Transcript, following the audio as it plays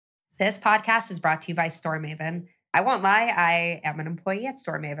This podcast is brought to you by StoreMaven. I won't lie, I am an employee at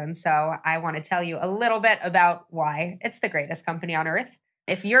StoreMaven, so I want to tell you a little bit about why it's the greatest company on earth.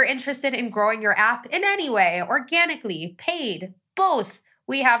 If you're interested in growing your app in any way, organically, paid, both,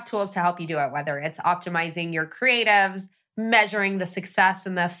 we have tools to help you do it, whether it's optimizing your creatives, measuring the success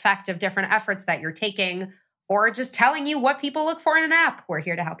and the effect of different efforts that you're taking, or just telling you what people look for in an app. We're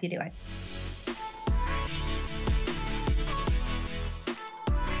here to help you do it.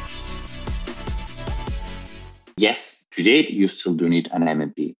 Yes, today you still do need an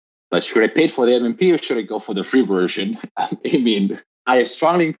MMP. But should I pay for the MMP or should I go for the free version? I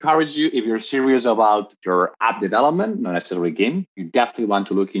strongly encourage you, if you're serious about your app development, not necessarily a game, you definitely want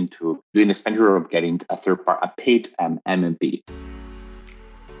to look into doing the expenditure of getting a paid MMP.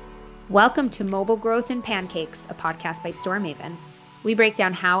 Welcome to Mobile Growth and Pancakes, a podcast by StoreMaven. We break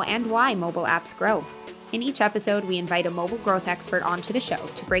down how and why mobile apps grow. In each episode, we invite a mobile growth expert onto the show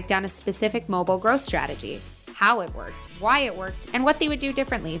to break down a specific mobile growth strategy, how it worked, why it worked, and what they would do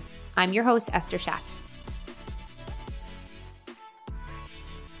differently. I'm your host, Esther Schatz.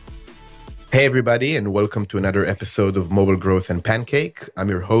 Hey everybody, and welcome to another episode of Mobile Growth and Pancake. I'm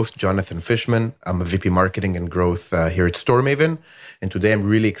your host, Jonathan Fishman. I'm a VP Marketing and Growth here at StoreMaven. And today I'm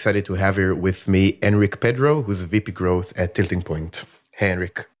really excited to have here with me Enric Pedro, who's VP Growth at Tilting Point. Hey,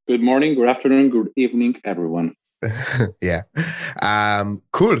 Enric. Good morning, good afternoon, good evening, everyone. Yeah.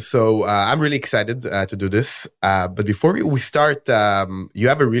 Cool. So I'm really excited to do this. But before we start, you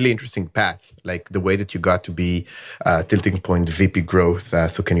have a really interesting path, like the way that you got to be Tilting Point VP Growth.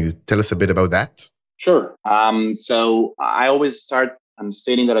 So can you tell us a bit about that? Sure. So I always start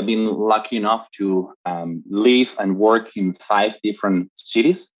stating that I've been lucky enough to live and work in 5 different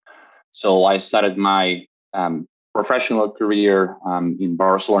cities. So I started my professional career in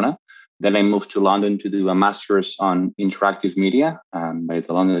Barcelona. Then I moved to London to do a master's on interactive media by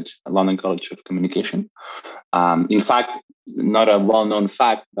the London College of Communication. In fact, not a well-known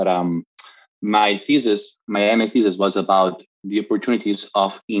fact, but my MA thesis was about the opportunities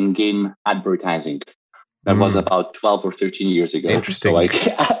of in-game advertising. That was about 12 or 13 years ago. Interesting. So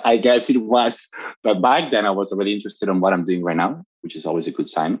I guess it was. But back then, I was already interested in what I'm doing right now, which is always a good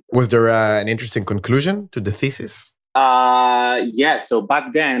sign. Was there an interesting conclusion to the thesis? Yeah. So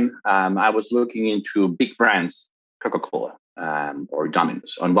back then, I was looking into big brands, Coca-Cola or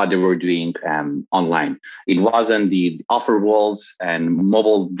Domino's, on what they were doing online. It wasn't the offer walls, and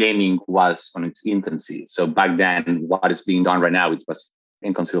mobile gaming was on its infancy. So back then, what is being done right now, it was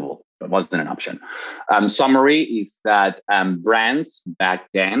inconceivable. It wasn't an option. Summary is that brands back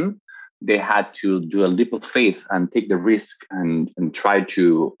then, they had to do a leap of faith and take the risk and try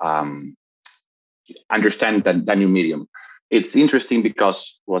to understand that new medium. It's interesting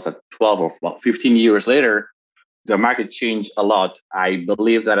because it was 12 or 15 years later, the market changed a lot. I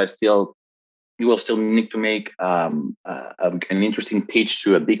believe that you will still need to make an interesting pitch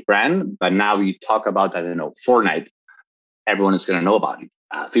to a big brand. But now you talk about, Fortnite, everyone is going to know about it.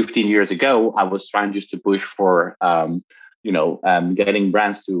 15 years ago, I was trying just to push for getting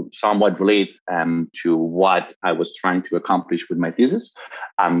brands to somewhat relate to what I was trying to accomplish with my thesis.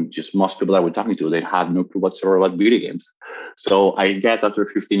 Just most people I was talking to, they had no clue whatsoever about video games. So I guess after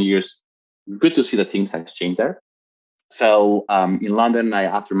 15 years, good to see that things have changed there. So in London,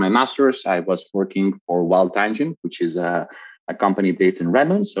 after my master's, I was working for Wild Tangent, which is a company based in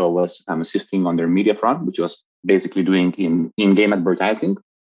Redmond. So I was assisting on their media front, which was basically doing in-game advertising,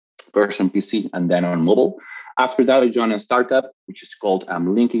 first on PC and then on mobile. After that, I joined a startup, which is called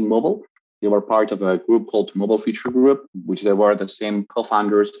Linking Mobile. They were part of a group called Mobile Future Group, which they were the same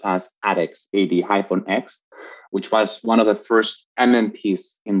co-founders as AdX, AD-X, which was one of the first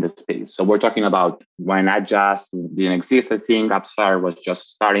MMPs in the space. So we're talking about when Adjust didn't exist, I think. AppsFlyer was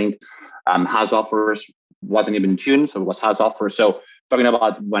just starting. House Offers wasn't even tuned, so it was House Offers. So talking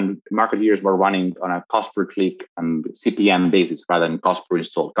about when marketeers were running on a cost per click and CPM basis rather than cost per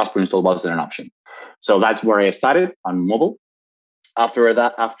install. Cost per install wasn't an option. So that's where I started on mobile. After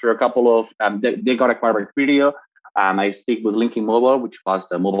that, after a couple of, they got acquired by Criteo. I stick with Linking Mobile, which was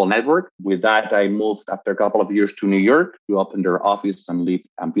the mobile network. With that, I moved after a couple of years to New York to open their office and lead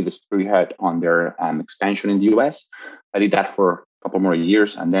and be the spearhead on their expansion in the US. I did that for a couple more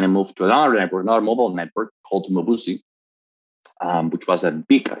years, and then I moved to another network, another mobile network called Mobusi, which was a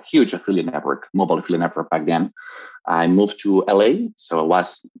huge affiliate network, mobile affiliate network back then. I moved to LA, so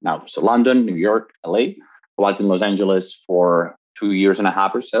London, New York, LA. I was in Los Angeles for 2 years and a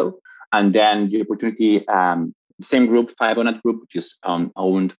half or so, and then the opportunity. Same group, Fibonet Group, which is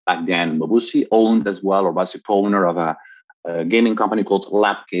owned back then, Mobusi, owned as well, or was a co-owner of a gaming company called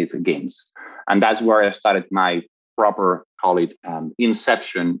Lab Cave Games. And that's where I started my proper call it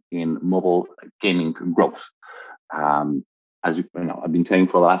inception in mobile gaming growth. As you know, I've been saying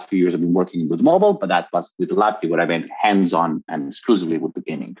for the last few years, I've been working with mobile, but that was with Lapti, where I went hands-on and exclusively with the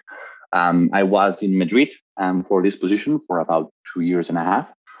gaming. I was in Madrid for this position for about 2 years and a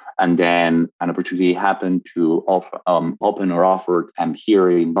half. And then an opportunity happened to open or offered here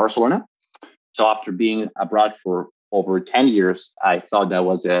in Barcelona. So after being abroad for over 10 years, I thought that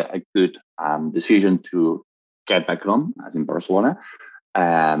was a good decision to get back home, as in Barcelona.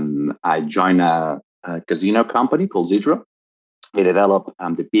 I joined a casino company called Zidro. They develop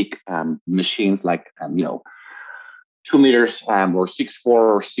the big machines like, 2 meters or 6'4"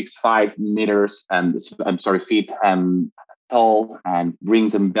 or 6'5" meters, feet tall, and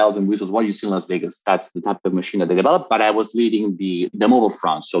rings and bells and whistles. What you see in Las Vegas, that's the type of machine that they developed. But I was leading the mobile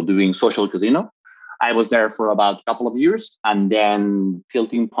front, so doing social casino. I was there for about a couple of years, and then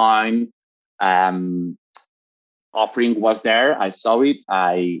Tilting Point offering was there. I saw it.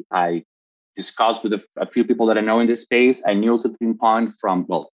 I discussed with a few people that I know in this space. I knew Tilting Point from,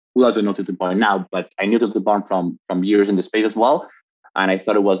 who doesn't know Tilting Point now, but I knew Tilting Point from years in the space as well. And I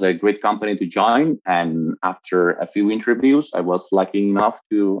thought it was a great company to join. And after a few interviews, I was lucky enough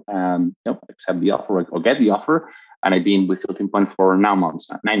to accept the offer or get the offer. And I've been with Tilting Point for 9 months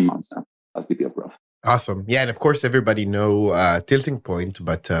now as VP of Growth. Awesome. Yeah. And of course, everybody know Tilting Point,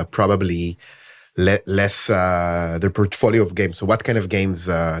 but probably less their portfolio of games. So what kind of games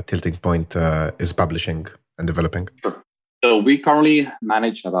Tilting Point is publishing and developing? Sure. So we currently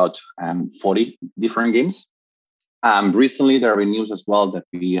manage about 40 different games. Recently, there are news as well that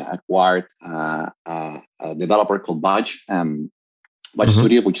we acquired a developer called Budge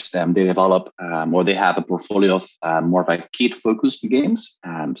Studio, which they develop or they have a portfolio of more of a kid-focused games,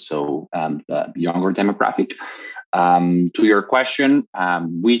 the younger demographic. To your question,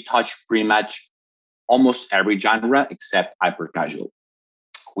 we touch pretty much almost every genre except hyper-casual.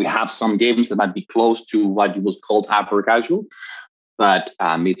 We have some games that might be close to what you would call hyper-casual, but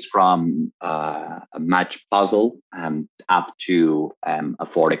it's from a match puzzle up to a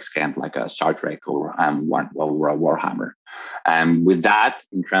 4X camp like a Star Trek or a Warhammer. With that,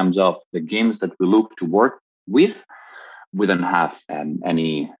 in terms of the games that we look to work with, we don't have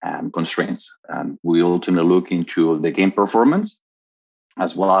any constraints. We ultimately look into the game performance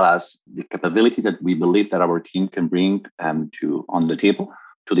as well as the capability that we believe that our team can bring on the table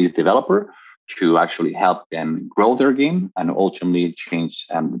to this developer to actually help them grow their game and ultimately change.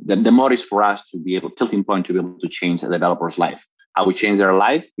 The mode is for us to be able, Tilting Point, to be able to change the developer's life. How we change their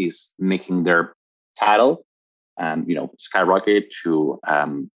life is making their title, skyrocket to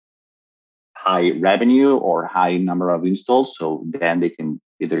high revenue or high number of installs. So then they can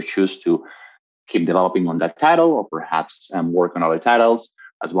either choose to keep developing on that title or perhaps work on other titles,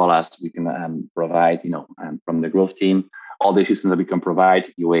 as well as we can provide, from the growth team, all the systems that we can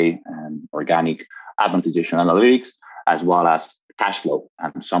provide, UA and organic ad monetization analytics, as well as cash flow.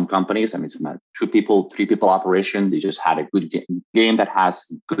 Some companies, it's a 2 people, 3 people operation. They just had a good game that has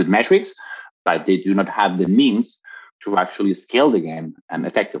good metrics, but they do not have the means to actually scale the game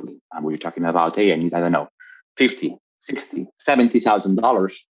effectively. We're talking about, hey, I need, $50,000, $60,000,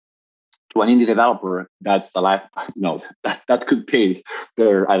 $70,000 to an indie developer. That's the life, that could pay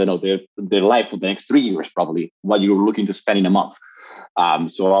their life for the next 3 years, probably, what you're looking to spend in a month.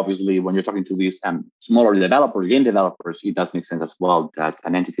 So obviously, when you're talking to these smaller developers, game developers, it does make sense as well that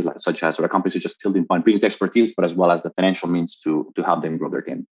an entity such as, or a company such as Tilting Point brings the expertise, but as well as the financial means to help them grow their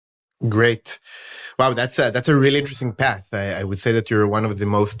game. Great. Wow, that's a really interesting path. I would say that you're one of the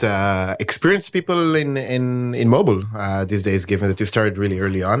most experienced people in mobile these days, given that you started really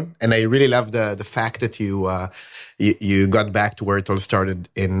early on. And I really love the fact that you got back to where it all started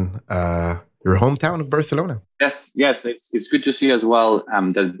in your hometown of Barcelona. Yes, it's good to see as well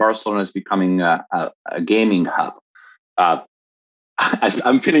that Barcelona is becoming a gaming hub.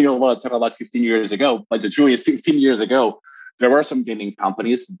 I'm feeling a lot to talk about 15 years ago, but the truth is 15 years ago, there were some gaming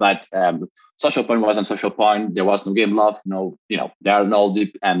companies, but Social Point wasn't Social Point. There was no Game Love, there are no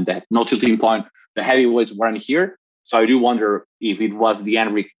Tilting Point. The heavyweights weren't here. So I do wonder if it was the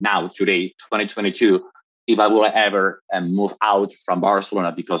Enric now, today, 2022, if I will ever move out from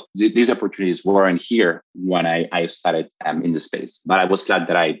Barcelona, because these opportunities weren't here when I started in the space. But I was glad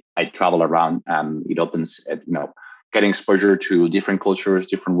that I travel around. It opens, getting exposure to different cultures,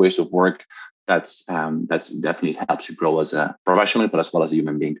 different ways of work. That's definitely helps you grow as a professional, but as well as a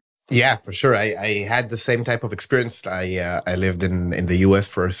human being. Yeah, for sure. I had the same type of experience. I lived in the US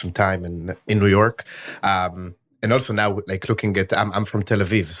for some time in New York. And also now, looking at, I'm from Tel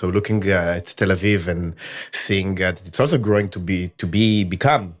Aviv, so looking at Tel Aviv and seeing that it's also growing to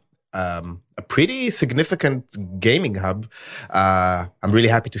become a pretty significant gaming hub. I'm really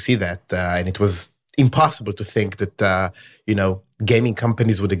happy to see that. And it was impossible to think that, gaming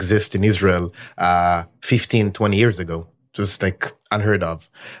companies would exist in Israel 15, 20 years ago. Just like unheard of.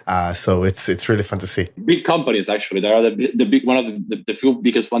 So it's really fun to see. Big companies, actually. They are the big one of the few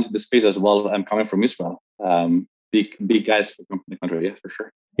biggest ones in the space as well. I'm coming from Israel. Big guys from the country, yeah, for sure.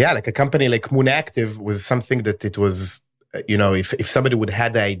 Yeah, like a company like Moon Active was something that it was, if somebody would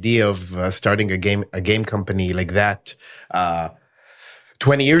had the idea of starting a game company like that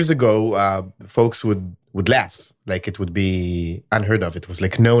 20 years ago, folks would laugh. Like it would be unheard of. It was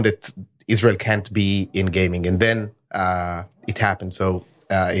like known that Israel can't be in gaming, and then it happened. So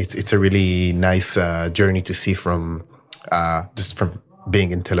it's a really nice journey to see from just from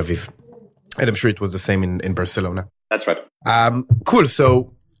being in Tel Aviv, and I'm sure it was the same in Barcelona. That's right. Cool.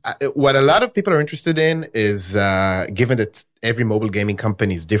 So what a lot of people are interested in is, given that every mobile gaming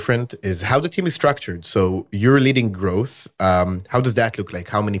company is different, is how the team is structured. So you're leading growth. How does that look like?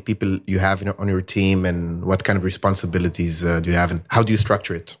 How many people you have on your team, and what kind of responsibilities do you have, and how do you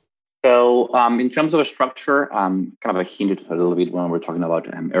structure it? So in terms of a structure, kind of I hinted a little bit when we were talking about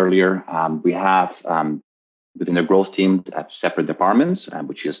earlier. We have within the growth team separate departments,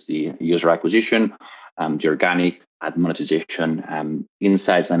 which is the user acquisition, the organic, ad monetization,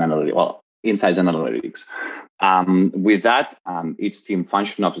 insights and analytics. With that, each team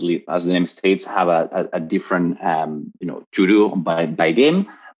function, obviously, as the name states, have a different to do by game.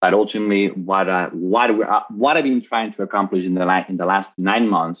 But ultimately, what I've been trying to accomplish in the last 9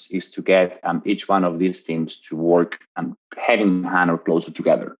 months is to get each one of these teams to work hand in hand or closer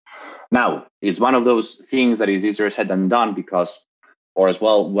together. Now, it's one of those things that is easier said than done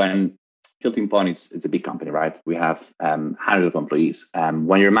when Tilting Point it's a big company, right? We have hundreds of employees.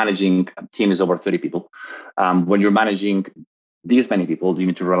 When you're managing a team is over 30 people. When you're managing these many people, you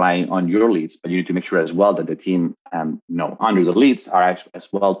need to rely on your leads, but you need to make sure as well that the team, under the leads are actually as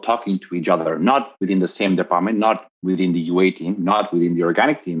well talking to each other, not within the same department, not within the UA team, not within the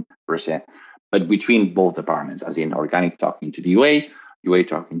organic team per se, but between both departments, as in organic talking to the UA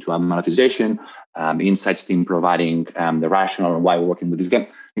talking to monetization, insights team providing the rationale and why we're working with this game.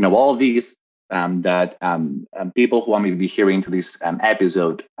 All of these that people who are maybe hearing to this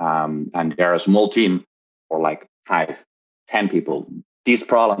episode, and they're a small team or like 5-10 people. These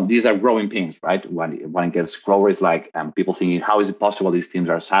are growing pains, right? When it gets grower, it's like people thinking, how is it possible these teams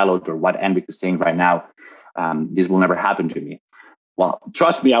are siloed, or what Enric is saying right now? This will never happen to me. Well,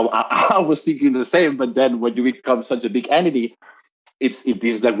 trust me, I was thinking the same, but then when you become such a big entity,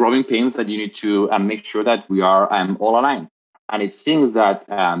 these are the growing pains that you need to make sure that we are all aligned. And it's things that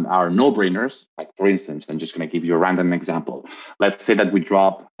are no-brainers. Like, for instance, I'm just going to give you a random example. Let's say that we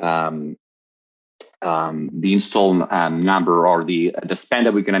drop the install number or the spend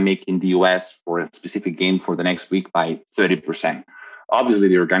that we're going to make in the US for a specific game for the next week by 30%. Obviously,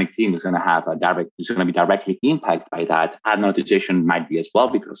 the organic team is going to be directly impacted by that. Ad monetization might be as well,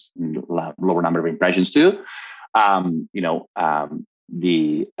 because lower number of impressions too.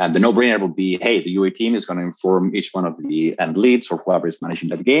 The no-brainer would be, hey, the UA team is going to inform each one of the leads or whoever is managing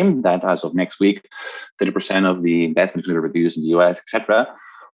that game that as of next week, 30% of the investment is going to be reduced in the US, etc.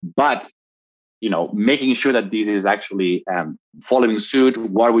 But making sure that this is actually following suit,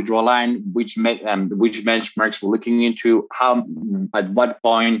 where we draw a line, which benchmarks we're looking into, at what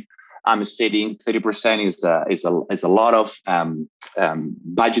point I'm stating 30% is a lot of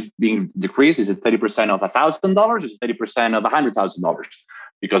budget being decreased. Is it 30% of $1,000? Is it 30% of $100,000?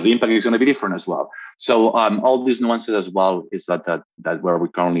 Because the impact is going to be different as well. So all these nuances as well is that where we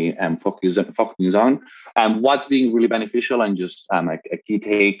currently focusing on. And what's being really beneficial, and just a key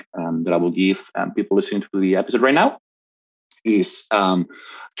take that I will give people listening to the episode right now, is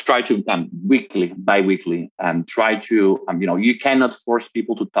try to bi-weekly, try to, you cannot force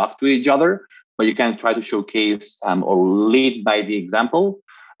people to talk to each other, but you can try to showcase or lead by the example,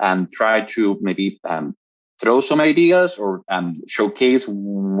 and try to maybe throw some ideas or showcase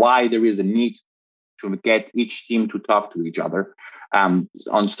why there is a need to get each team to talk to each other. On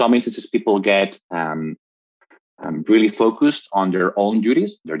some instances, people get really focused on their own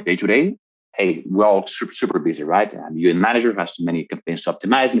duties, their day-to-day. Hey, we're all super busy, right? You and manager has many campaigns to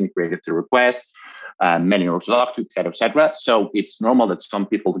optimize, many creative to request, many roles to talk to, et cetera. So it's normal that some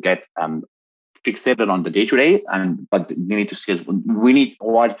people get fixated on the day-to-day, but we need to see,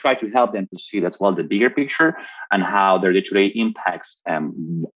 or try to help them to see as well the bigger picture and how their day-to-day impacts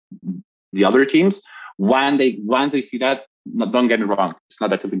the other teams. Once they see that, don't get me wrong, it's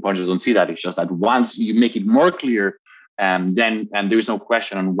not that Tilting Point don't see that. It's just that once you make it more clear then there is no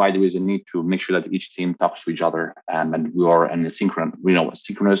question on why there is a need to make sure that each team talks to each other, and we are in a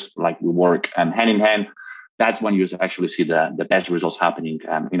synchronous, like we work hand in hand. That's when you actually see the best results happening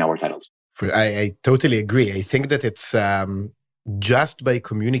in our titles. I totally agree. I think that it's just by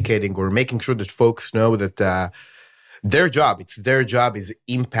communicating or making sure that folks know that their job is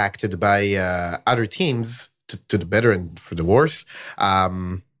impacted by other teams to the better and for the worse.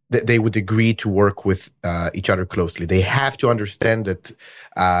 They would agree to work with each other closely. They have to understand that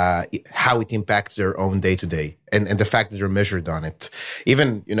how it impacts their own day to day, and the fact that they're measured on it.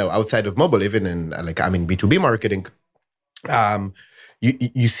 Even outside of mobile, even in I'm in B2B marketing.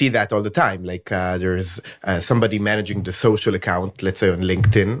 You see that all the time. Like there's somebody managing the social account, let's say on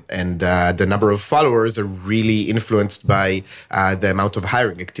LinkedIn, and the number of followers are really influenced by the amount of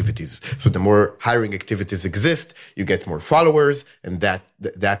hiring activities. So the more hiring activities exist, you get more followers, and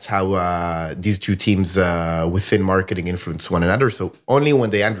that's how these two teams within marketing influence one another. So only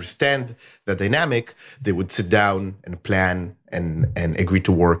when they understand the dynamic, they would sit down and plan and agree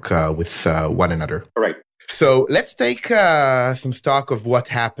to work with one another. Right. So let's take some stock of what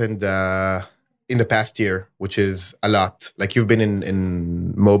happened in the past year, which is a lot. Like you've been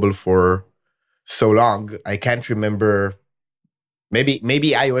in mobile for so long. I can't remember, maybe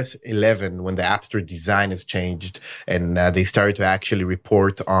iOS 11 when the App Store design has changed and they started to actually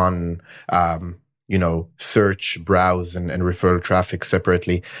report on search, browse, and referral traffic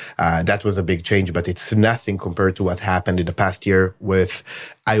separately. That was a big change, but it's nothing compared to what happened in the past year with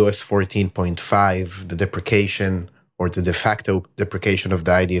iOS 14.5, the deprecation or the de facto deprecation of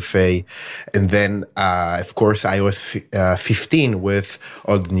the IDFA. And then, of course, iOS 15 with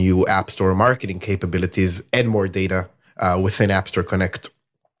all the new App Store marketing capabilities and more data within App Store Connect.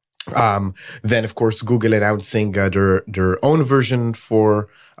 Then, of course, Google announcing their own version for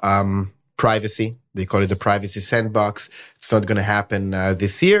privacy. They call it the Privacy Sandbox. It's not going to happen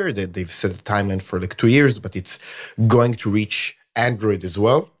this year. They've set a timeline for like 2 years, but it's going to reach Android as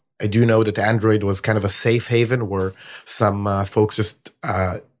well. I do know that Android was kind of a safe haven where some folks just,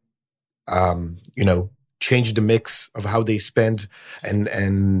 changed the mix of how they spend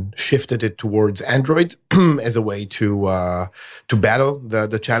and shifted it towards Android as a way to battle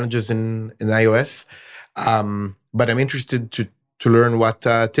the challenges in iOS. But I'm interested to learn what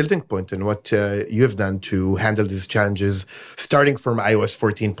Tilting Point and what you have done to handle these challenges, starting from iOS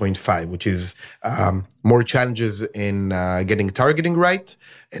 14.5, which is more challenges in getting targeting right,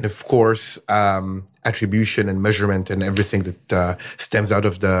 and of course, attribution and measurement and everything that stems out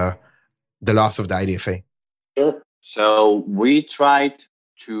of the loss of the IDFA. Sure. So we tried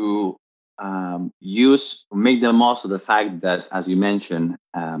to make the most of the fact that, as you mentioned,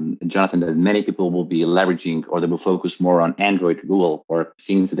 Jonathan, that many people will be leveraging or they will focus more on Android, Google, or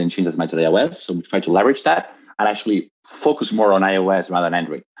things that then change as much as iOS. So we try to leverage that and actually focus more on iOS rather than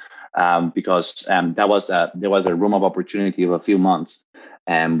Android, because there was a room of opportunity of a few months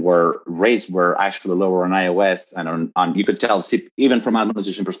where rates were actually lower on iOS, and on you could tell, even from a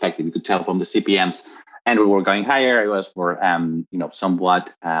monetization perspective, you could tell from the CPMs. Android were going higher. iOS were,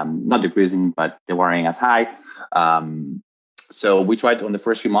 somewhat not decreasing, but they weren't as high. So we tried on the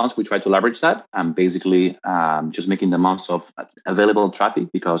first few months, we tried to leverage that and basically just making the most of available traffic,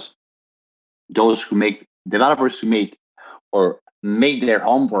 because developers who made their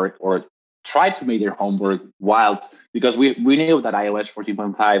homework or tried to make their homework because we knew that iOS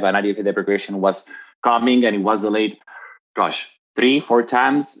 14.5 and IDFA deprecation was coming and it was delayed. 3-4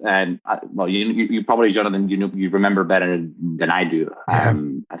 times, and you probably, Jonathan, you remember better than I do. I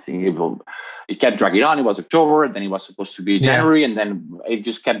think it kept dragging on. It was October, then it was supposed to be January, and then it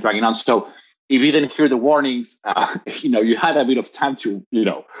just kept dragging on. So if you didn't hear the warnings, you had a bit of time to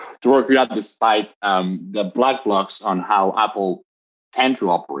work it out, despite the black box on how Apple tend to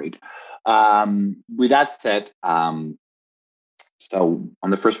operate. With that said, so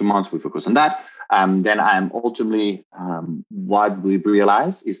on the first few months, we focus on that. Then ultimately, what we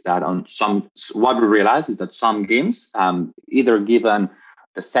realize is that some games, either given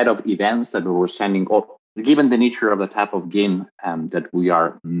the set of events that we were sending, or given the nature of the type of game that we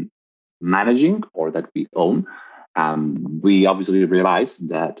are managing or that we own, we obviously realize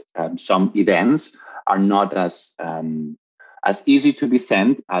that some events are not as easy to be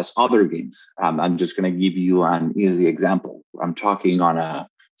sent as other games. I'm just going to give you an easy example. I'm talking on a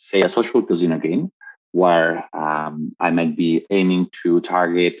social casino game where I might be aiming to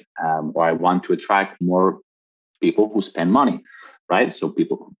target or I want to attract more people who spend money, right? So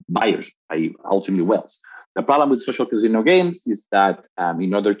buyers, ultimately whales. The problem with social casino games is that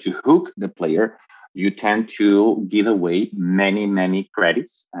in order to hook the player, you tend to give away many, many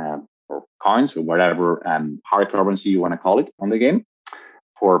credits or coins or whatever hard currency you want to call it on the game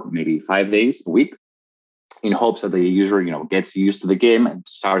for maybe 5 days a week, in hopes that the user, gets used to the game and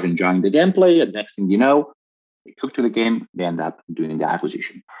starts enjoying the gameplay. And next thing you know, they hook to the game, they end up doing the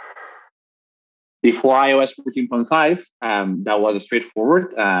acquisition. Before iOS 14.5, that was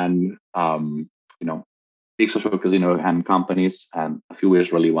straightforward, and big social casino companies, a few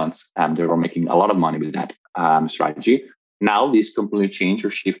Israeli ones, they were making a lot of money with that strategy. Now this completely changed or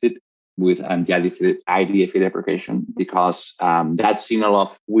shifted with the IDFA deprecation, because that signal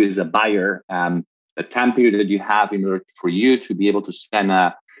of who is a buyer, the time period that you have in order for you to be able to send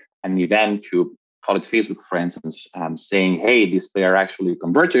an event to, call it Facebook, for instance, saying, hey, this player actually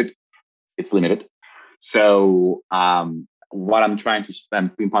converted, it's limited. So what I'm trying to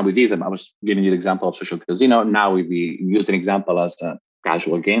pinpoint with this, I was giving you the example of social casino. Now we use an example as a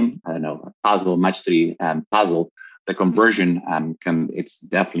casual game, I don't know, a puzzle, match 3 puzzle. The conversion it's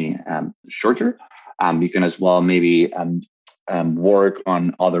definitely shorter. You can as well maybe work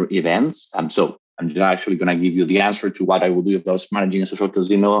on other events. So I'm just actually going to give you the answer to what I will do if I was managing a social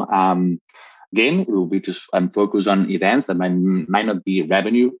casino game. It will be to focus on events that might not be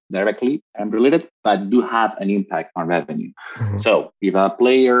revenue directly related, but do have an impact on revenue. Mm-hmm. So if a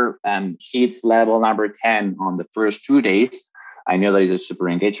player hits level number 10 on the first 2 days, I know that he's a super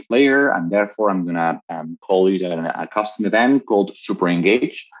engaged player, and therefore I'm going to call it a custom event called Super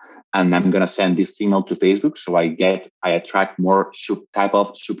Engage. And I'm going to send this signal to Facebook, so I attract more type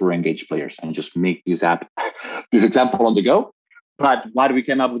of super engaged players, and just make this example on the go. But what we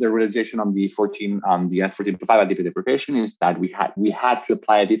came up with the realization on the 14.5 IDFA deprecation is that we had to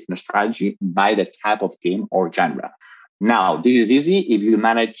apply a different strategy by the type of game or genre. Now, this is easy if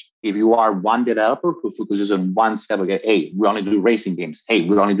you are one developer who focuses on one step of it. Hey, we only do racing games. Hey,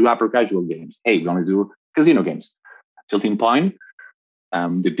 we only do upper casual games. Hey, we only do casino games. Tilting point.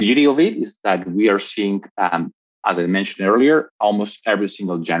 The beauty of it is that we are seeing, as I mentioned earlier, almost every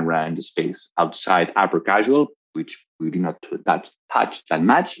single genre in the space outside upper casual, which we do not touch that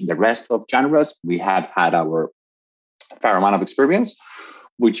much. The rest of genres, we have had our fair amount of experience,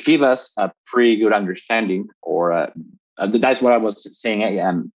 which give us a pretty good understanding, or that's what I was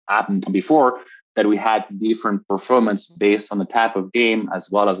saying before, that we had different performance based on the type of game, as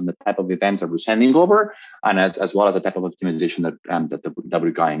well as on the type of events that we're sending over, and as well as the type of optimization that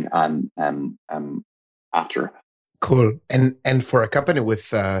we're going after. Cool. And for a company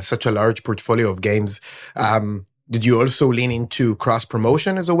with such a large portfolio of games, did you also lean into cross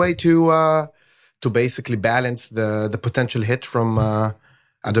promotion as a way to basically balance the potential hit from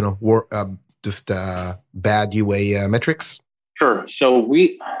bad UA metrics? Sure. So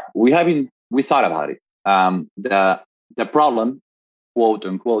we thought about it. The problem, quote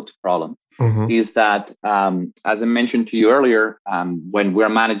unquote problem, mm-hmm. is that as I mentioned to you earlier, when we're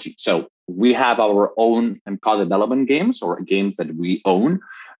managing, so we have our own co-development games, or games that we own,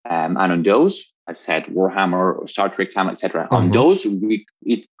 and on those, I said Warhammer or Star Trek, etc. Mm-hmm. On those,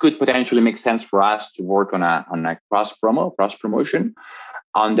 it could potentially make sense for us to work on a cross promotion.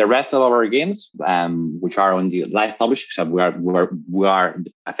 On the rest of our games, which are on the live publishing, so we are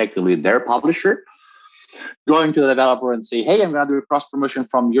effectively their publisher, going to the developer and say, hey, I'm going to do a cross promotion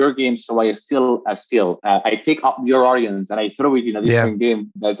from your game, so I take up your audience and I throw it in a different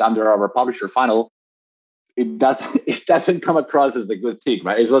game that's under our publisher funnel. It doesn't come across as a good thing,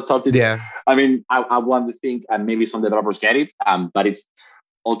 right? It's not something. Yeah. I mean, I want to think, and maybe some developers get it, but it's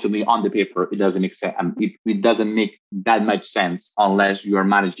ultimately on the paper, it doesn't make sense. It doesn't make that much sense unless you are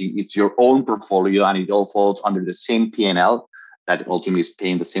managing it's your own portfolio and it all falls under the same P&L that ultimately is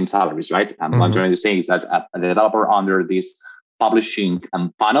paying the same salaries, right? And what I'm trying to say is that a developer under this publishing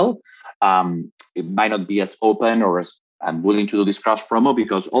funnel, it might not be as open or as willing to do this cross promo,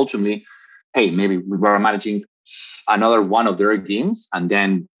 because ultimately, hey, maybe we're managing another one of their games, and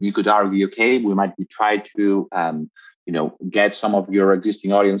then you could argue, okay, we might try to get some of your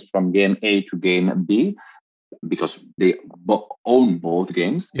existing audience from game A to game B, because they own both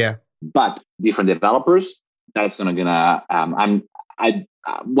games. Yeah. But different developers, that's not gonna.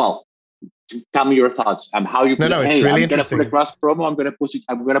 Tell me your thoughts. How you? No, it's really interesting. I'm gonna put a cross promo. I'm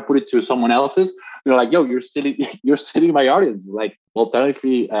gonna put it to someone else's. They're like, yo, you're stealing my audience. Like, well,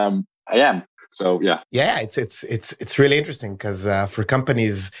 technically, I am. So yeah, it's really interesting because for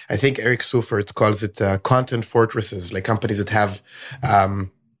companies, I think Eric Seufert calls it content fortresses, like companies that have the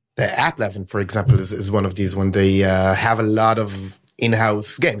AppLovin, for example, is one of these. When they have a lot of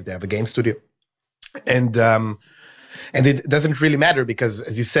in-house games, they have a game studio, and it doesn't really matter because,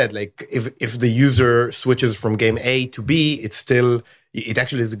 as you said, like if the user switches from game A to B, it's still it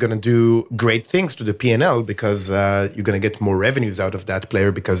actually is going to do great things to the P&L because you're going to get more revenues out of that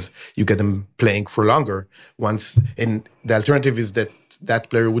player because you get them playing for longer. And the alternative is that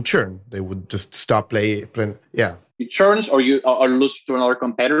player would churn. They would just stop playing. Yeah. It churns or lose to another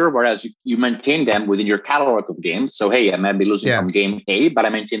competitor, whereas you maintain them within your catalog of games. So, hey, I might be losing from game A, but I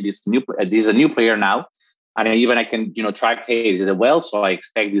maintain this is a new player now. And even I can, track, hey, this is a whale, so I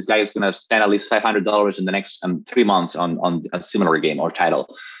expect this guy is going to spend at least $500 in the next 3 months on a similar game or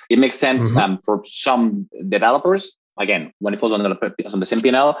title. It makes sense for some developers. Again, when it falls on the same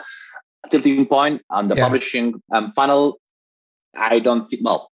P&L, tilting point on the publishing funnel, I don't think,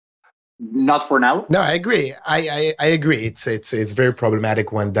 not for now. No, I agree. I agree. It's very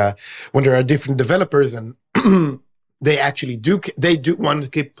problematic when there are different developers and they actually do want to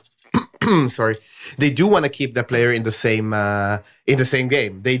keep. Sorry, they do want to keep the player in the same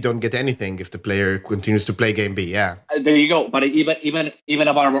game. They don't get anything if the player continues to play game B. Yeah, there you go. But even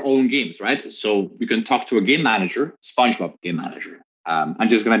about our own games, right? So we can talk to a game manager, SpongeBob game manager. I'm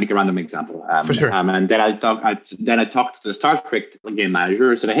just gonna make a random example. For sure. And then I talked to the Star Trek game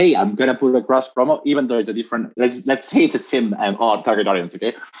manager and said, hey, I'm gonna put a cross promo, even though it's a different. Let's say it's the same target audience.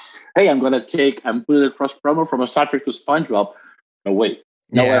 Okay. Hey, I'm gonna put a cross promo from a Star Trek to SpongeBob. No way.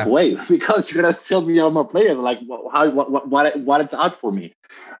 No way, because you're gonna still be on more players. Like, what it's out for me?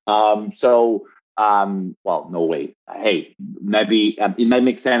 No way. Hey, maybe it might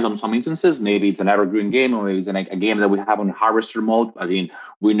make sense on some instances. Maybe it's an evergreen game, or maybe it's a game that we have on harvester mode. As in,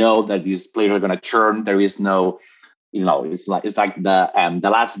 we know that these players are gonna churn. There is no, it's like the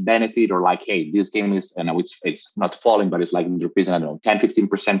last benefit, or like, hey, this game is, it's not falling, but it's like representing, I don't know,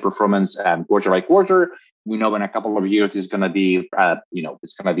 10-15% performance quarter by quarter. We know in a couple of years it's going to be,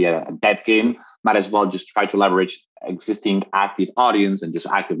 it's going to be a dead game. Might as well just try to leverage existing active audience and just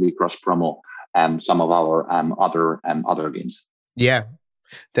actively cross promo some of our other games. Yeah,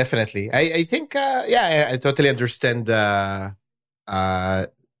 definitely. I think, I totally understand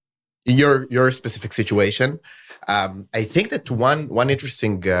your specific situation. I think that one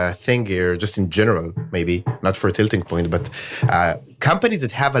interesting thing here, just in general, maybe not for a tilting point, but companies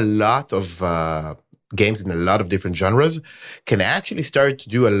that have a lot of games in a lot of different genres can actually start to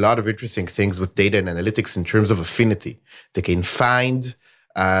do a lot of interesting things with data and analytics in terms of affinity. They can find,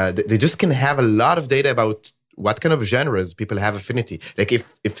 they just can have a lot of data about what kind of genres people have affinity. Like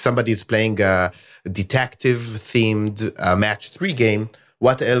if somebody's playing a detective-themed match 3 game,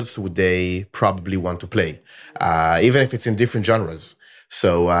 what else would they probably want to play? Even if it's in different genres.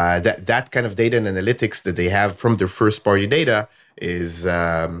 So that kind of data and analytics that they have from their first-party data is,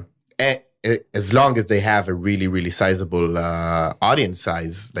 as long as they have a really, really sizable audience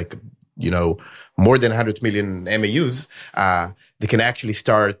size, like, more than 100 million MAUs, they can actually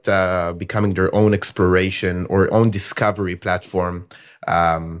start becoming their own exploration or own discovery platform.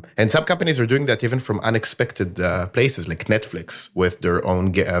 And some companies are doing that even from unexpected places, like Netflix, with their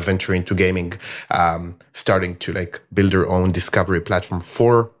own venture into gaming, starting to build their own discovery platform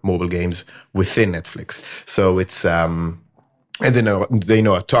for mobile games within Netflix. So it's and they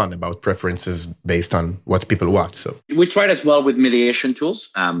know a ton about preferences based on what people watch. So we tried as well with mediation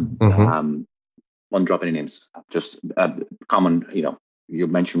tools. Won't drop any names. Just common, you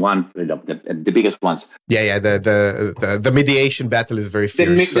mentioned one, the biggest ones. Yeah. The mediation battle is very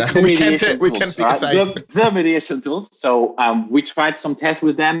fierce. We can't pick a side. The mediation tools. So we tried some tests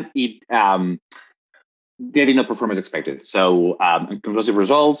with them. They did not perform as expected. So conclusive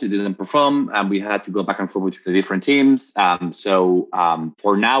results, it didn't perform, and we had to go back and forth with the different teams.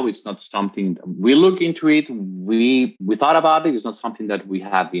 For now, it's not something we look into it. We thought about it. It's not something that we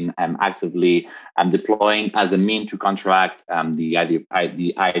have been actively deploying as a mean to counteract the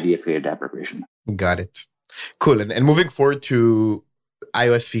IDFA deprecation. Got it. Cool. And moving forward to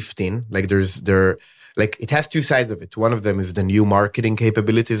iOS 15, it has two sides of it. One of them is the new marketing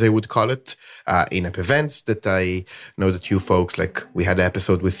capabilities, I would call it, in-app events that I know that you folks, we had an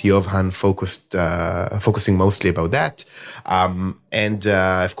episode with Jovan focusing mostly about that. And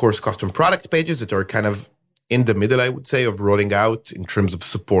of course, custom product pages that are kind of in the middle, I would say, of rolling out in terms of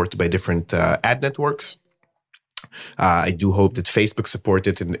support by different ad networks. I do hope that Facebook support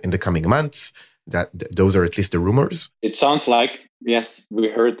it in the coming months. Those are at least the rumors. It sounds like. Yes, we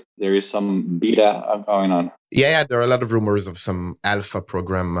heard there is some beta going on. Yeah, there are a lot of rumors of some alpha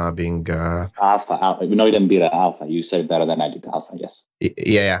program being... Alpha. We know it in beta, alpha. You said better than I did, alpha, yes.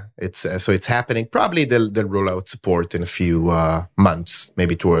 Yeah, so it's happening. Probably they'll roll out support in a few months,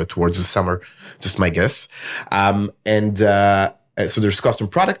 maybe towards the summer, just my guess. And So there's custom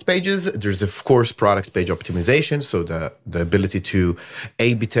product pages. There's, of course, product page optimization. So the ability to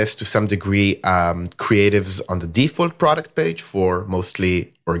A/B test to some degree creatives on the default product page for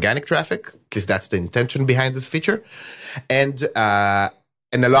mostly organic traffic. At least that's the intention behind this feature. And a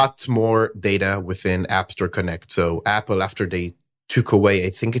lot more data within App Store Connect. So Apple, after they took away, I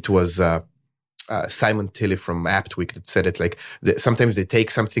think it was Simon Tilley from AppTweak that said it, like sometimes they take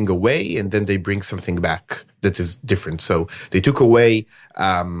something away and then they bring something back that is different. So they took away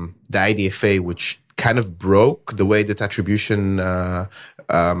the IDFA, which kind of broke the way that attribution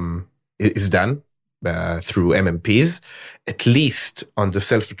is done through MMPs, at least on the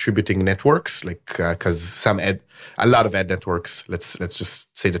self-attributing networks, like because a lot of ad networks, let's just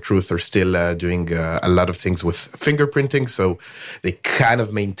say the truth, are still doing a lot of things with fingerprinting. So they kind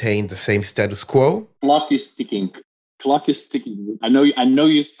of maintain the same status quo. Clock is ticking. I know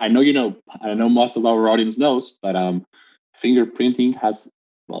most of our audience knows, but fingerprinting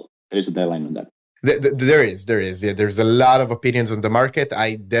there's a deadline on that. There is. Yeah, there's a lot of opinions on the market.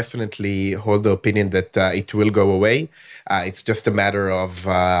 I definitely hold the opinion that it will go away. It's just a matter of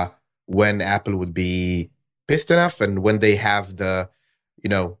when Apple would be pissed enough and when they have the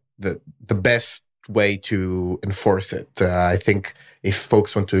best way to enforce it. I think if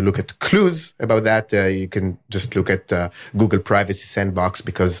folks want to look at clues about that, you can just look at Google Privacy Sandbox,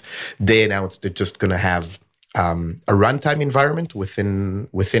 because they announced they're just going to have a runtime environment within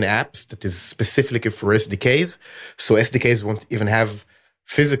apps that is specifically for SDKs. So SDKs won't even have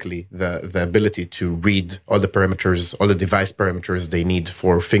physically the ability to read all the parameters, all the device parameters they need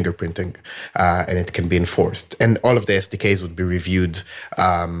for fingerprinting, and it can be enforced. And all of the SDKs would be reviewed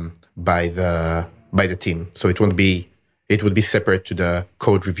by the team. So it would be separate to the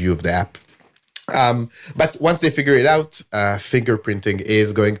code review of the app. But once they figure it out, fingerprinting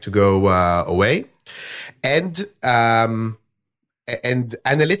is going to go away. And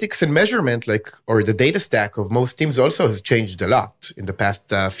analytics and measurement, or the data stack of most teams, also has changed a lot in the past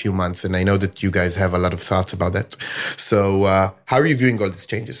few months. And I know that you guys have a lot of thoughts about that. So how are you viewing all these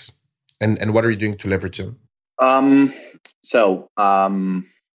changes? And what are you doing to leverage them?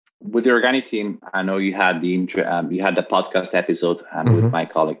 With the organic team, I know you had the podcast episode with my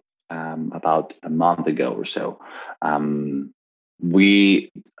colleague about a month ago or so.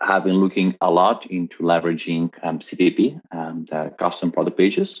 We have been looking a lot into leveraging CPP, the custom product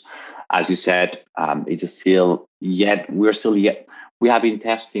pages. As you said, it is still we have been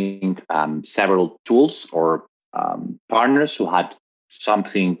testing several tools or partners who had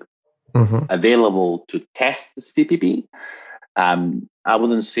something available to test the CPP. I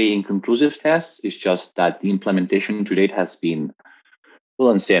wouldn't say inconclusive tests. It's just that the implementation to date has been, I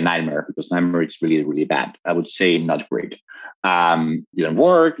wouldn't say a nightmare, because nightmare is really, really bad. I would say not great. Didn't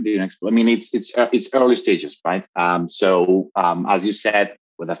work. It's early stages, right? As you said,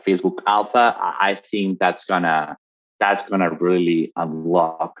 with a Facebook Alpha, I think that's gonna really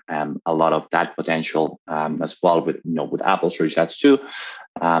unlock a lot of that potential as well with Apple Search Ads too.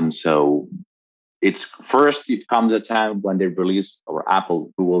 It comes a time when they release, or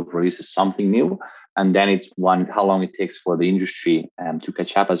Google releases something new, and then it's how long it takes for the industry to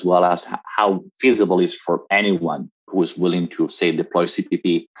catch up, as well as how feasible it is for anyone who is willing to, say, deploy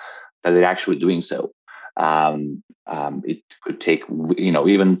CPP, that they're actually doing so. It could take,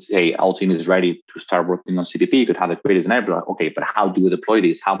 even say Altium is ready to start working on CPP. You could have the creators and everything. Okay, but how do we deploy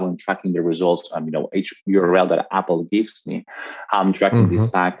this? How am I tracking the results? Each URL that Apple gives me, how I'm tracking this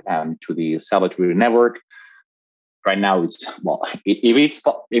back to the Salvatore network. Right now, there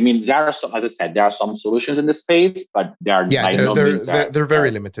are some, as I said, there are some solutions in the space, but they're very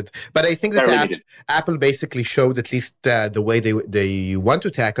limited. But I think that Apple basically showed at least the way they want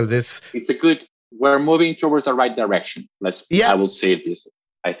to tackle this. We're moving towards the right direction. I will say this,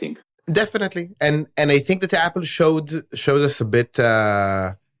 I think. Definitely. And I think that Apple showed us a bit,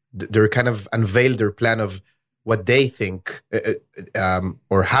 they're kind of unveiled their plan of what they think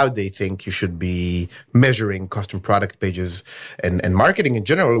or how they think you should be measuring custom product pages and marketing in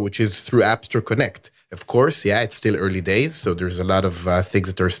general, which is through App Store Connect. Of course, it's still early days, so there's a lot of things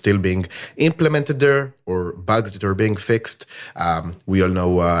that are still being implemented there, or bugs that are being fixed. We all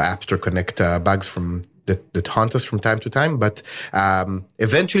know App Store Connect bugs that haunt us from time to time, but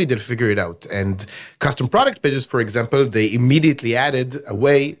eventually they'll figure it out. And custom product pages, for example, they immediately added a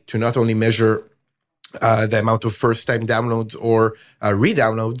way to not only measure the amount of first-time downloads or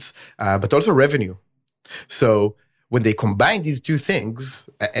re-downloads, but also revenue. So when they combine these two things,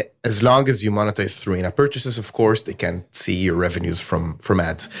 as long as you monetize through in-app purchases, of course, they can see your revenues from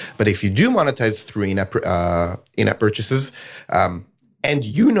ads. But if you do monetize through in-app purchases, and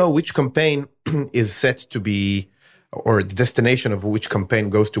which campaign is set to be or the destination of which campaign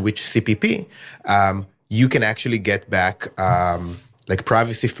goes to which CPP, you can actually get back like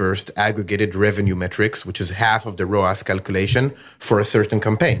privacy first aggregated revenue metrics, which is half of the ROAS calculation for a certain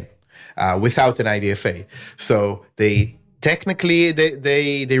campaign without an IDFA. So they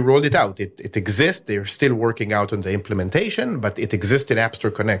rolled it out. It exists. They're still working out on the implementation, but it exists in App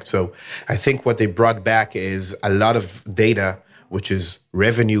Store Connect. So I think what they brought back is a lot of data, which is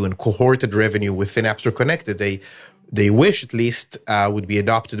revenue and cohorted revenue within App Store Connect that they wish at least would be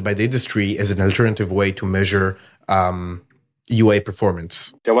adopted by the industry as an alternative way to measure UA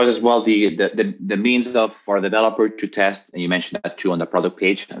performance. There was as well the means for the developer to test, and you mentioned that too on the product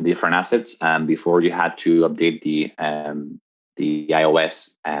page, and different assets. Before you had to update the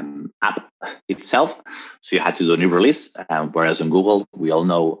iOS app itself, so you had to do a new release. Whereas on Google, we all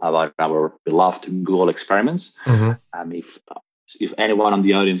know about our beloved Google Experiments. Mm-hmm. If anyone on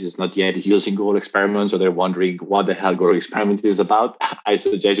the audience is not yet using Google Experiments, or they're wondering what the hell Google Experiments is about, I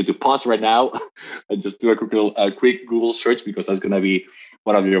suggest you to pause right now and just do a quick Google search, because that's going to be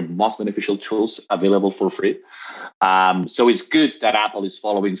one of your most beneficial tools available for free. So it's good that Apple is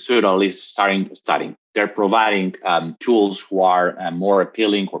following suit, or at least starting. They're providing tools who are more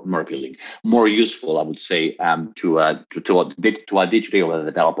useful, I would say, to a digital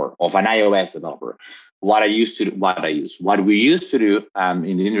developer, of an iOS developer. What we used to do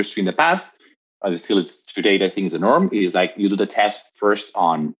in the industry in the past, still it's today, I think is the norm, is like you do the test first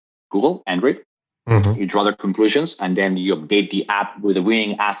on Google, Android, you draw the conclusions, and then you update the app with the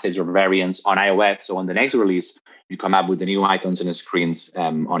winning assets or variants on iOS. So on the next release, you come up with the new icons and the screens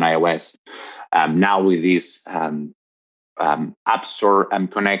on iOS. Now with these App Store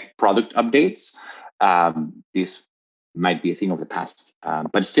Connect product updates, this might be a thing of the past,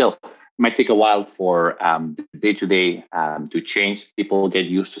 but still, might take a while for day-to-day to change. People get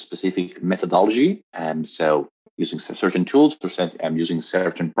used to specific methodology, and so using certain tools, using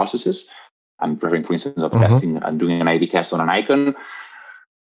certain processes. I'm referring, for instance, of testing and doing an A/B test on an icon.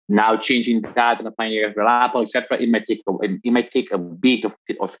 Now changing that and applying it for Apple, etc. It might take a bit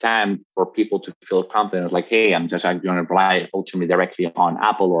of time for people to feel confident, like, hey, I'm going to rely ultimately directly on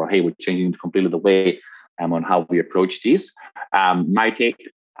Apple, or hey, we're changing completely the way on how we approach this. My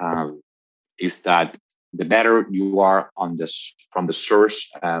take is that the better you are from the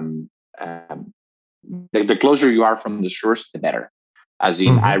source, the closer you are from the source, the better. As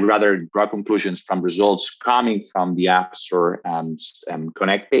in, I'd rather draw conclusions from results coming from the App Store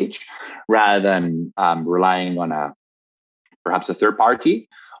Connect page, rather than relying on perhaps a third party,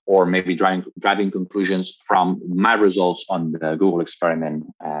 or maybe driving conclusions from my results on the Google Experiment,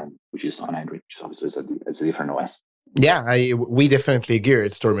 which is on Android, which obviously is a different OS. Yeah, we definitely agree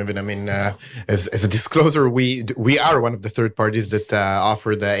at StormHaven. I mean, as a disclosure, we are one of the third parties that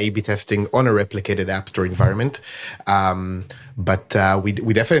offer the A/B testing on a replicated App Store environment. But we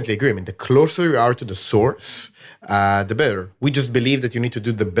definitely agree. I mean, the closer you are to the source, the better. We just believe that you need to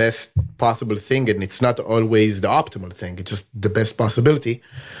do the best possible thing, and it's not always the optimal thing. It's just the best possibility,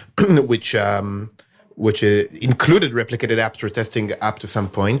 which included replicated App Store testing up to some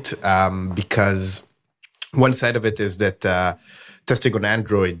point, because one side of it is that testing on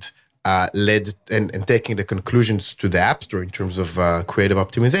Android led and taking the conclusions to the App Store in terms of creative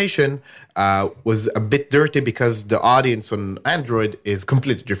optimization was a bit dirty, because the audience on Android is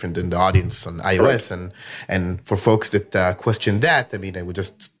completely different than the audience on iOS. Right. And for folks that question that, I mean, I would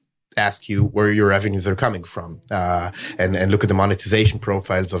just ask you where your revenues are coming from, and look at the monetization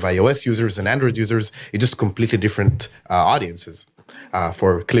profiles of iOS users and Android users. It's just completely different audiences.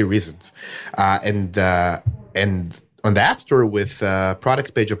 For clear reasons. And on the App Store with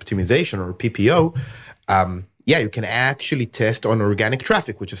product page optimization, or PPO, you can actually test on organic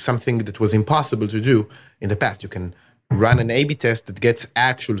traffic, which is something that was impossible to do in the past. You can run an A/B test that gets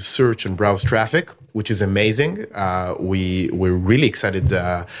actual search and browse traffic, which is amazing. We're really excited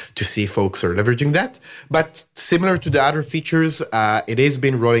to see folks are leveraging that. But similar to the other features, it has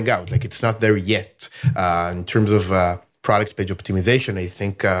been rolling out. Like, it's not there yet in terms of product page optimization. I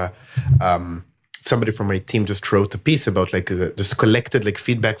think somebody from my team just wrote a piece about just collected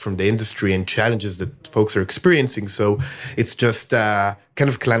feedback from the industry and challenges that folks are experiencing. So it's just kind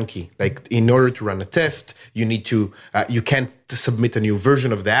of clunky. Like, in order to run a test, you need to you can't submit a new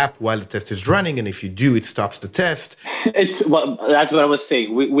version of the app while the test is running, and if you do, it stops the test. That's what I was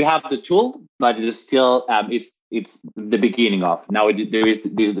saying. We have the tool, but it's still it's the beginning of. Now there is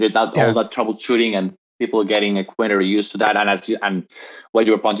all that troubleshooting and people getting acquainted or used to that, and what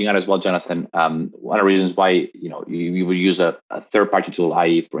you were pointing out as well, Jonathan. One of the reasons why you would use a third-party tool,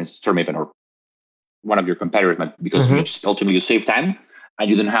 i.e., for instance, StormHaven or one of your competitors, because ultimately you save time and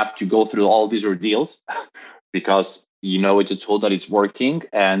you don't have to go through all these ordeals because it's a tool that it's working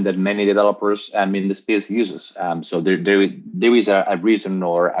and that many developers in the space uses. So there is a reason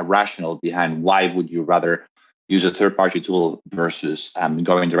or a rationale behind why would you rather use a third-party tool versus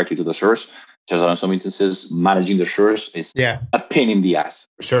going directly to the source. Just on some instances, managing the source is a pain in the ass.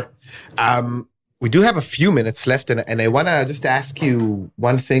 Sure. We do have a few minutes left, and I want to just ask you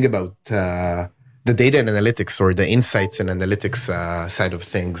one thing about the data and analytics, or the insights and analytics side of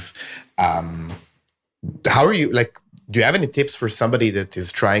things. How are you, do you have any tips for somebody that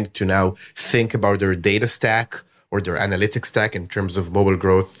is trying to now think about their data stack or their analytics stack in terms of mobile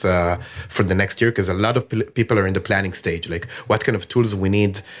growth for the next year? Because a lot of people are in the planning stage. Like, what kind of tools we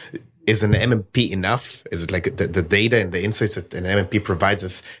need? Is an MMP enough? Is it like the data and the insights that an MMP provides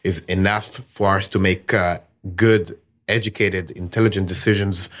us is enough for us to make good, educated, intelligent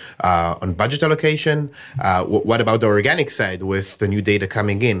decisions on budget allocation? What about the organic side with the new data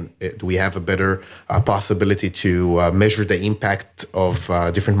coming in? Do we have a better possibility to measure the impact of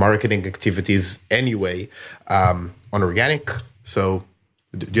different marketing activities anyway on organic? So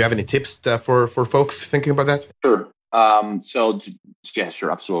do you have any tips for folks thinking about that? Sure. Sure,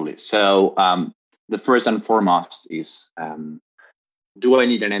 absolutely. So the first and foremost is, do I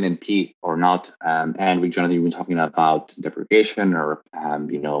need an MMP or not? And with Jonathan, we've been talking about deprecation or,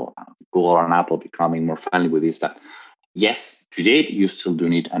 Google and Apple becoming more friendly with this stuff. Yes, to date, you still do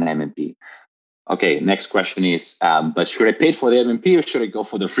need an MMP. Okay, next question is, but should I pay for the MMP or should I go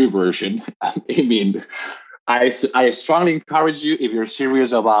for the free version? I strongly encourage you, if you're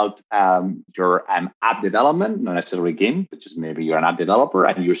serious about your app development, not necessarily game, but just maybe you're an app developer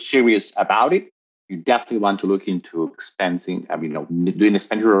and you're serious about it, you definitely want to look into expensing, doing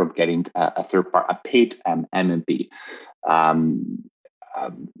expenditure of getting a paid MMP.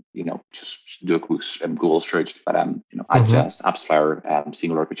 Just do a quick Google search, but Adjust, AppsFlyer,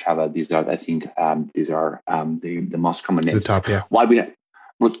 Singular, Kochava. These are, I think, the most common names. The top, yeah. What we have.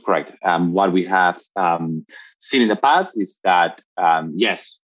 Correct. What we have seen in the past is that,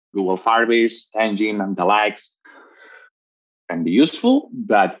 yes, Google Firebase, Engine, and the likes can be useful,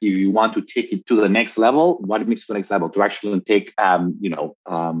 but if you want to take it to the next level, what it makes the next level to actually take,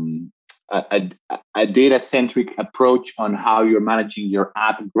 a data-centric approach on how you're managing your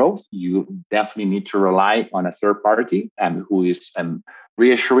app growth, you definitely need to rely on a third party who is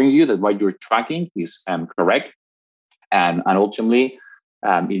reassuring you that what you're tracking is correct, and ultimately.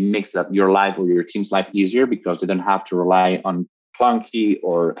 It makes your life or your team's life easier because they don't have to rely on clunky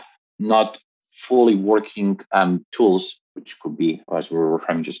or not fully working tools, which could be, as we were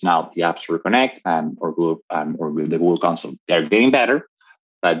referring just now, the App Store Connect or the Google Console. They're getting better,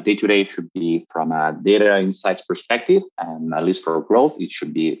 but day-to-day should be from a data insights perspective, and at least for growth,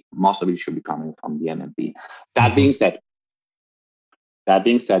 most of it should be coming from the MMP. That being said,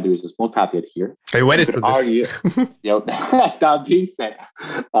 there is a small caveat here. I waited for this. That being said,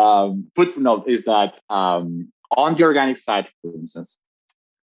 footnote is that on the organic side, for instance,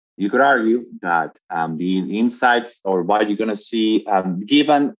 you could argue that the insights or what you're going to see,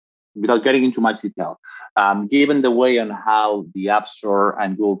 given, without getting into much detail, given the way on how the App Store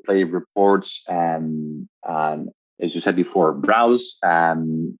and Google Play reports, as you said before, browse,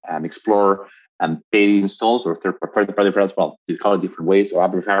 explore, paid installs or third-party as well. They call it different ways, or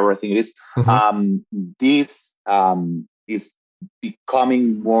Abrifier, I think it is. This is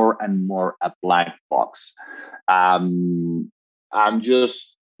becoming more and more a black box. I'm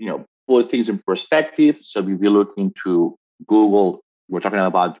just, put things in perspective. So if you look into Google, we're talking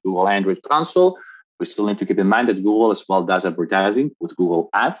about Google Android console. We still need to keep in mind that Google as well does advertising with Google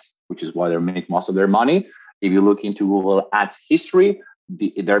Ads, which is why they make most of their money. If you look into Google Ads history,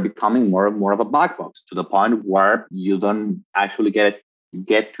 they're becoming more and more of a black box, to the point where you don't actually get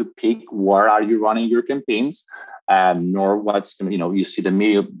to pick where are you running your campaigns, nor what's you see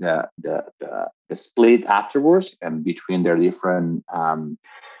the split afterwards and between their different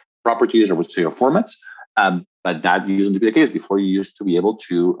properties or formats. But that used to be the case before. You used to be able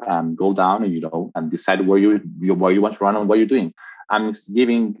to go down and decide where you want to run and what you're doing. I'm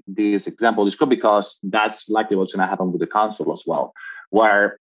giving this example, this because that's likely what's going to happen with the console as well,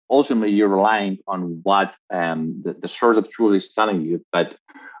 where ultimately you're relying on what the source of truth is telling you. But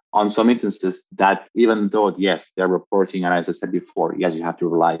on some instances, that even though, yes, they're reporting, and as I said before, yes, you have to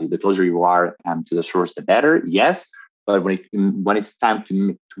rely. The closer you are to the source, the better, yes. But when it's time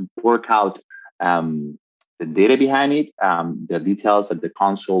to work out the data behind it, the details that the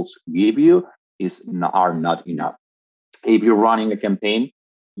consoles give you are not enough. If you're running a campaign,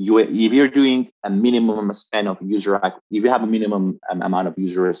 if you're doing a minimum spend of if you have a minimum amount of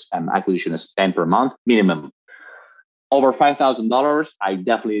users acquisition spend per month, minimum, over $5,000, I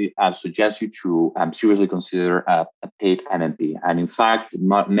definitely suggest you to seriously consider a paid MMP. And in fact,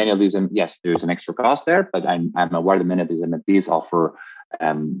 many of these, yes, there's an extra cost there, but I'm aware that many of these MMPs offer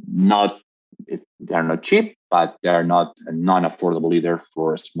they're not cheap, but they're not non-affordable either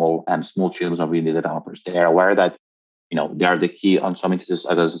for small teams of indie developers. They are aware that they are the key on some instances,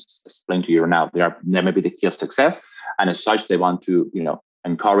 as I explained to you now. They may be the key of success, and as such, they want to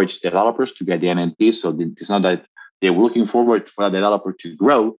encourage developers to get the MMP. So it's not that they're looking forward for a developer to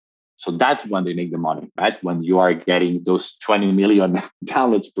grow. So that's when they make the money, right? When you are getting those 20 million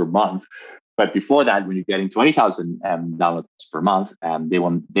downloads per month. But before that, when you're getting 20,000 downloads per month, they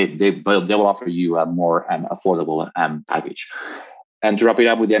will offer you a more affordable package. And to wrap it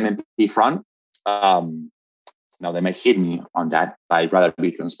up with the MMP front, now they may hit me on that, but I'd rather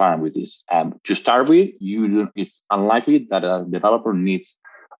be transparent with this. To start with, it's unlikely that a developer needs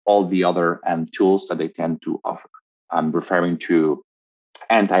all the other tools that they tend to offer. I'm referring to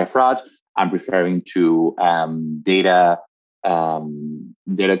anti-fraud. I'm referring to data.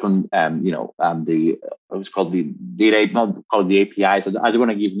 What's called the data, not called the APIs. I don't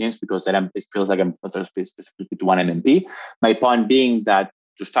want to give names because then it feels like I'm specifically to one MMP. My point being that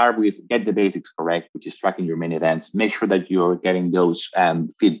to start with, get the basics correct, which is tracking your main events. Make sure that you're getting those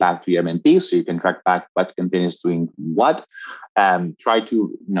feedback to your MMP so you can track back what campaign is doing what. Try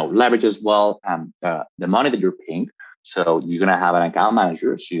to leverage as well the money that you're paying. So you're gonna have an account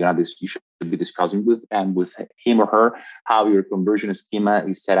manager. So you should be discussing with him or her how your conversion schema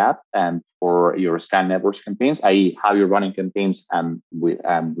is set up for your Scan Networks campaigns, i.e., how you're running campaigns with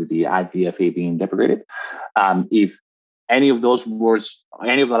the IDFA being deprecated. If any of those words,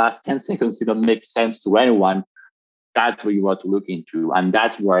 any of the last 10 seconds didn't make sense to anyone, that's what you want to look into. And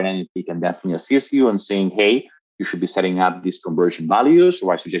that's where an NLP can definitely assist you in saying, hey, you should be setting up these conversion values,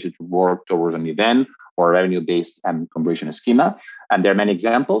 or I suggest you to work towards an event or revenue-based conversion schema. And there are many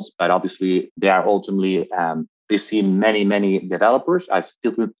examples, but obviously they are ultimately, they see many developers. I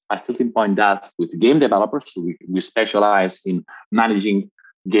still pinpoint that with game developers. So we specialize in managing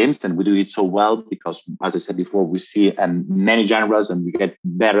games, and we do it so well because, as I said before, we see many genres and we get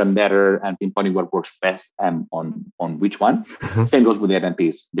better and better and pinpointing what works best on which one. Mm-hmm. Same goes with the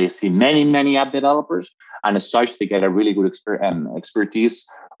MMPs. They see many app developers, and as such, they get a really good expertise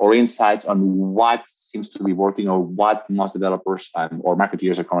or insights on what seems to be working or what most developers or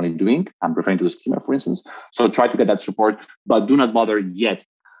marketeers are currently doing. I'm referring to the schema, for instance. So try to get that support, but do not bother yet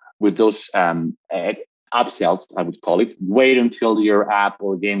with those upsells, I would call it. Wait until your app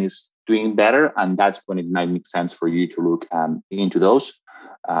or game is doing better, and that's when it might make sense for you to look into those.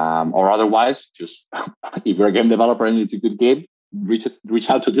 Or otherwise, just if you're a game developer and it's a good game, reach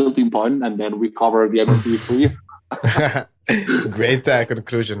out to Tilting Point, and then we cover the MVP for you. Great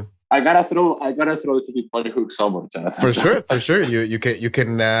conclusion. I gotta throw Tilting Point hook somewhere, Jonathan. For sure. You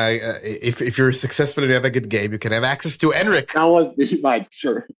can if you're successful and you have a good game, you can have access to Enric. That was right.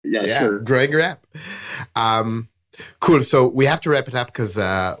 Sure. Yeah. Sure. Growing your app. Cool. So we have to wrap it up because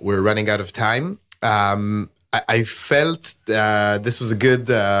we're running out of time. I felt this was a good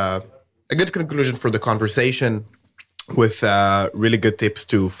conclusion for the conversation, with really good tips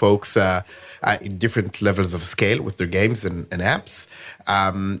to folks in different levels of scale with their games and apps.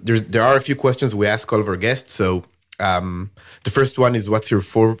 There are a few questions we ask all of our guests. So the first one is, what's your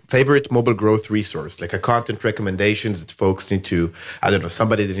favorite mobile growth resource? Like a content recommendations that folks need to,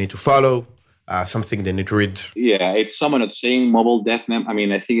 somebody they need to follow, something they need to read. Yeah, if someone is saying mobile dev memo,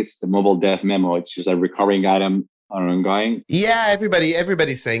 I think it's the mobile dev memo. It's just a recurring item. Ongoing. Yeah,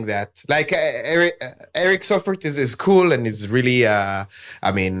 everybody's saying that. Like Eric Sofort is cool and is really. I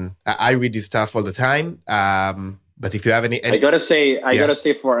read his stuff all the time. But if you have any... I gotta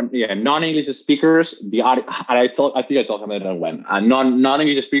say for non-English speakers, the I think I talked about that when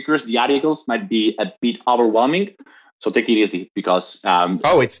non-English speakers, the articles might be a bit overwhelming. So take it easy because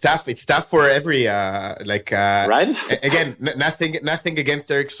it's tough. It's tough for every right. Again, nothing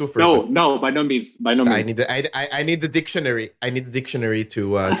against Eric Sofort. No, by no means. I need the dictionary. I need the dictionary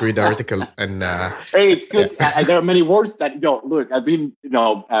to read the article. And hey, it's good. Yeah. There are many words that look. I've been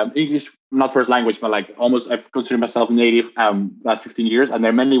English, not first language, but I've considered myself native last 15 years, and there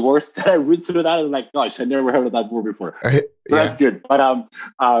are many words that I read through that and like, gosh, I never heard of that word before. So that's good. But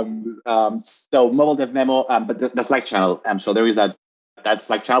so mobile dev memo, but the Slack channel. So there is that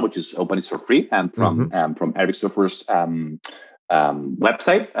Slack channel which is open, it's for free, and from Eric Sofort's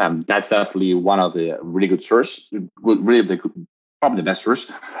website. That's definitely one of the really good source, probably the best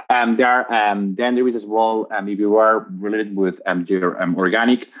source. Then there is as well, if you are related with your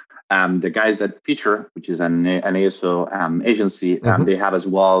organic the guys at Feature, which is an ASO agency, they have as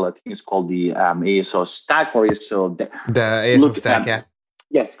well, I think it's called the ASO Stack or ASO. The ASO Stack, yeah.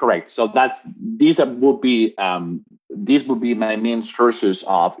 Yes, correct. So these would be my main sources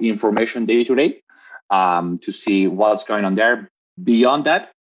of information day to day, to see what's going on there. Beyond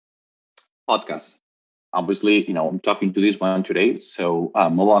that, podcasts. Obviously, I'm talking to this one today, so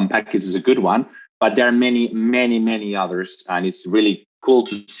Mobile Unpacked is a good one, but there are many, many, many others, and it's really cool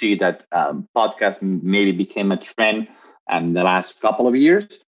to see that podcast maybe became a trend in the last couple of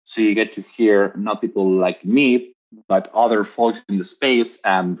years. So you get to hear not people like me, but other folks in the space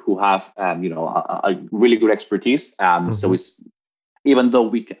who have a really good expertise. So it's, even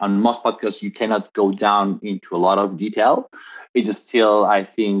though on most podcasts you cannot go down into a lot of detail, it is still, I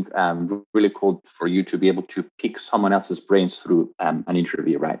think, really cool for you to be able to pick someone else's brains through an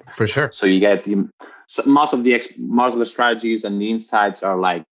interview, right? For sure. So you get most of the strategies and the insights are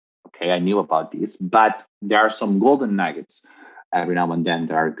like, okay, I knew about this, but there are some golden nuggets every now and then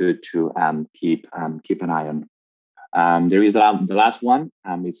that are good to keep an eye on. There is the last one.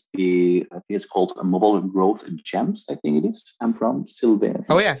 I think it's called Mobile Growth Gems. I think it is. I'm from Sylvain.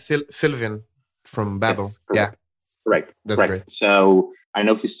 Oh yeah, Sylvain from Babel. Yes, correct. That's correct. Great. So I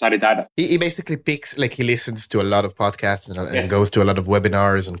know he started that. He basically picks, like, he listens to a lot of podcasts and goes to a lot of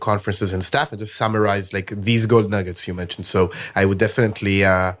webinars and conferences and stuff, and just summarize like these gold nuggets you mentioned. So I would definitely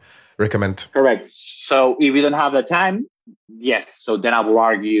recommend. Correct. So if you don't have the time, yes. So then I will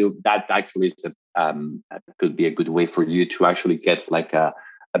argue that actually is could be a good way for you to actually get like a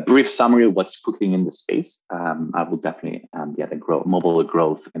brief summary of what's cooking in the space. I will definitely the Mobile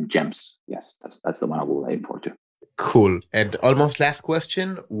Growth and Gems. Yes, that's the one I will aim for too. Cool. And almost last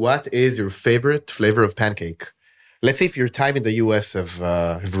question: what is your favorite flavor of pancake? Let's say if your time in the US have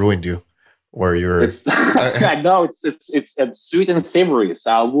ruined you, or you're no, it's sweet and savory.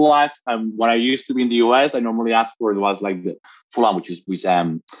 So I will ask. When I used to be in the US, I normally ask for it was like the full on, which is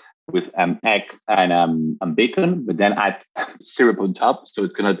with egg and bacon, but then add syrup on top. So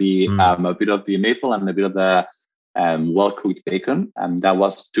it's gonna be a bit of the maple and a bit of the well-cooked bacon. And that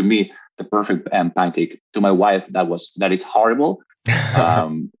was, to me, the perfect pancake. To my wife, that is horrible.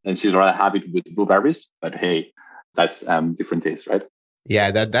 And she's rather happy with blueberries. But hey, that's different taste, right?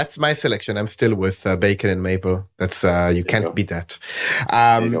 Yeah, that's my selection. I'm still with bacon and maple. That's you can't beat that.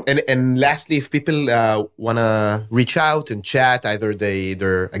 And lastly, if people want to reach out and chat, either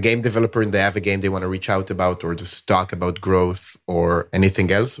they're a game developer and they have a game they want to reach out about, or just talk about growth or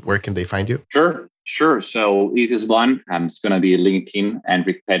anything else, where can they find you? Sure. So easiest one, it's going to be LinkedIn,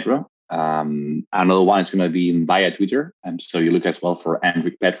 Enric Pedro. Another one is going to be via Twitter. So you look as well for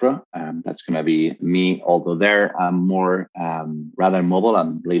Enric Pedro. That's going to be me, although there I'm more rather mobile.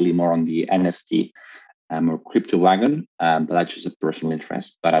 I'm lately more on the NFT or crypto wagon, but that's just a personal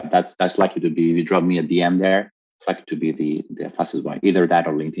interest. But that's likely to be, if you drop me a DM there, it's likely to be the fastest one, either that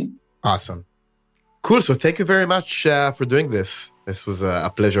or LinkedIn. Awesome. Cool. So thank you very much for doing this. This was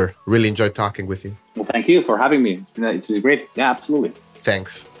a pleasure. Really enjoyed talking with you. Well, thank you for having me. It's been great. Yeah, absolutely.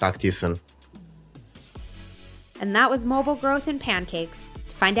 Thanks. Talk to you soon. And that was Mobile Growth and Pancakes.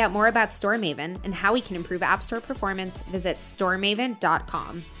 To find out more about StoreMaven and how we can improve App Store performance, visit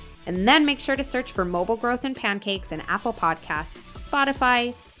storemaven.com. And then make sure to search for Mobile Growth and Pancakes in Apple Podcasts,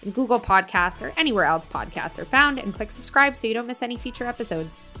 Spotify, and Google Podcasts, or anywhere else podcasts are found, and click subscribe so you don't miss any future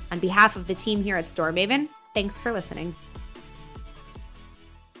episodes. On behalf of the team here at StoreMaven, thanks for listening.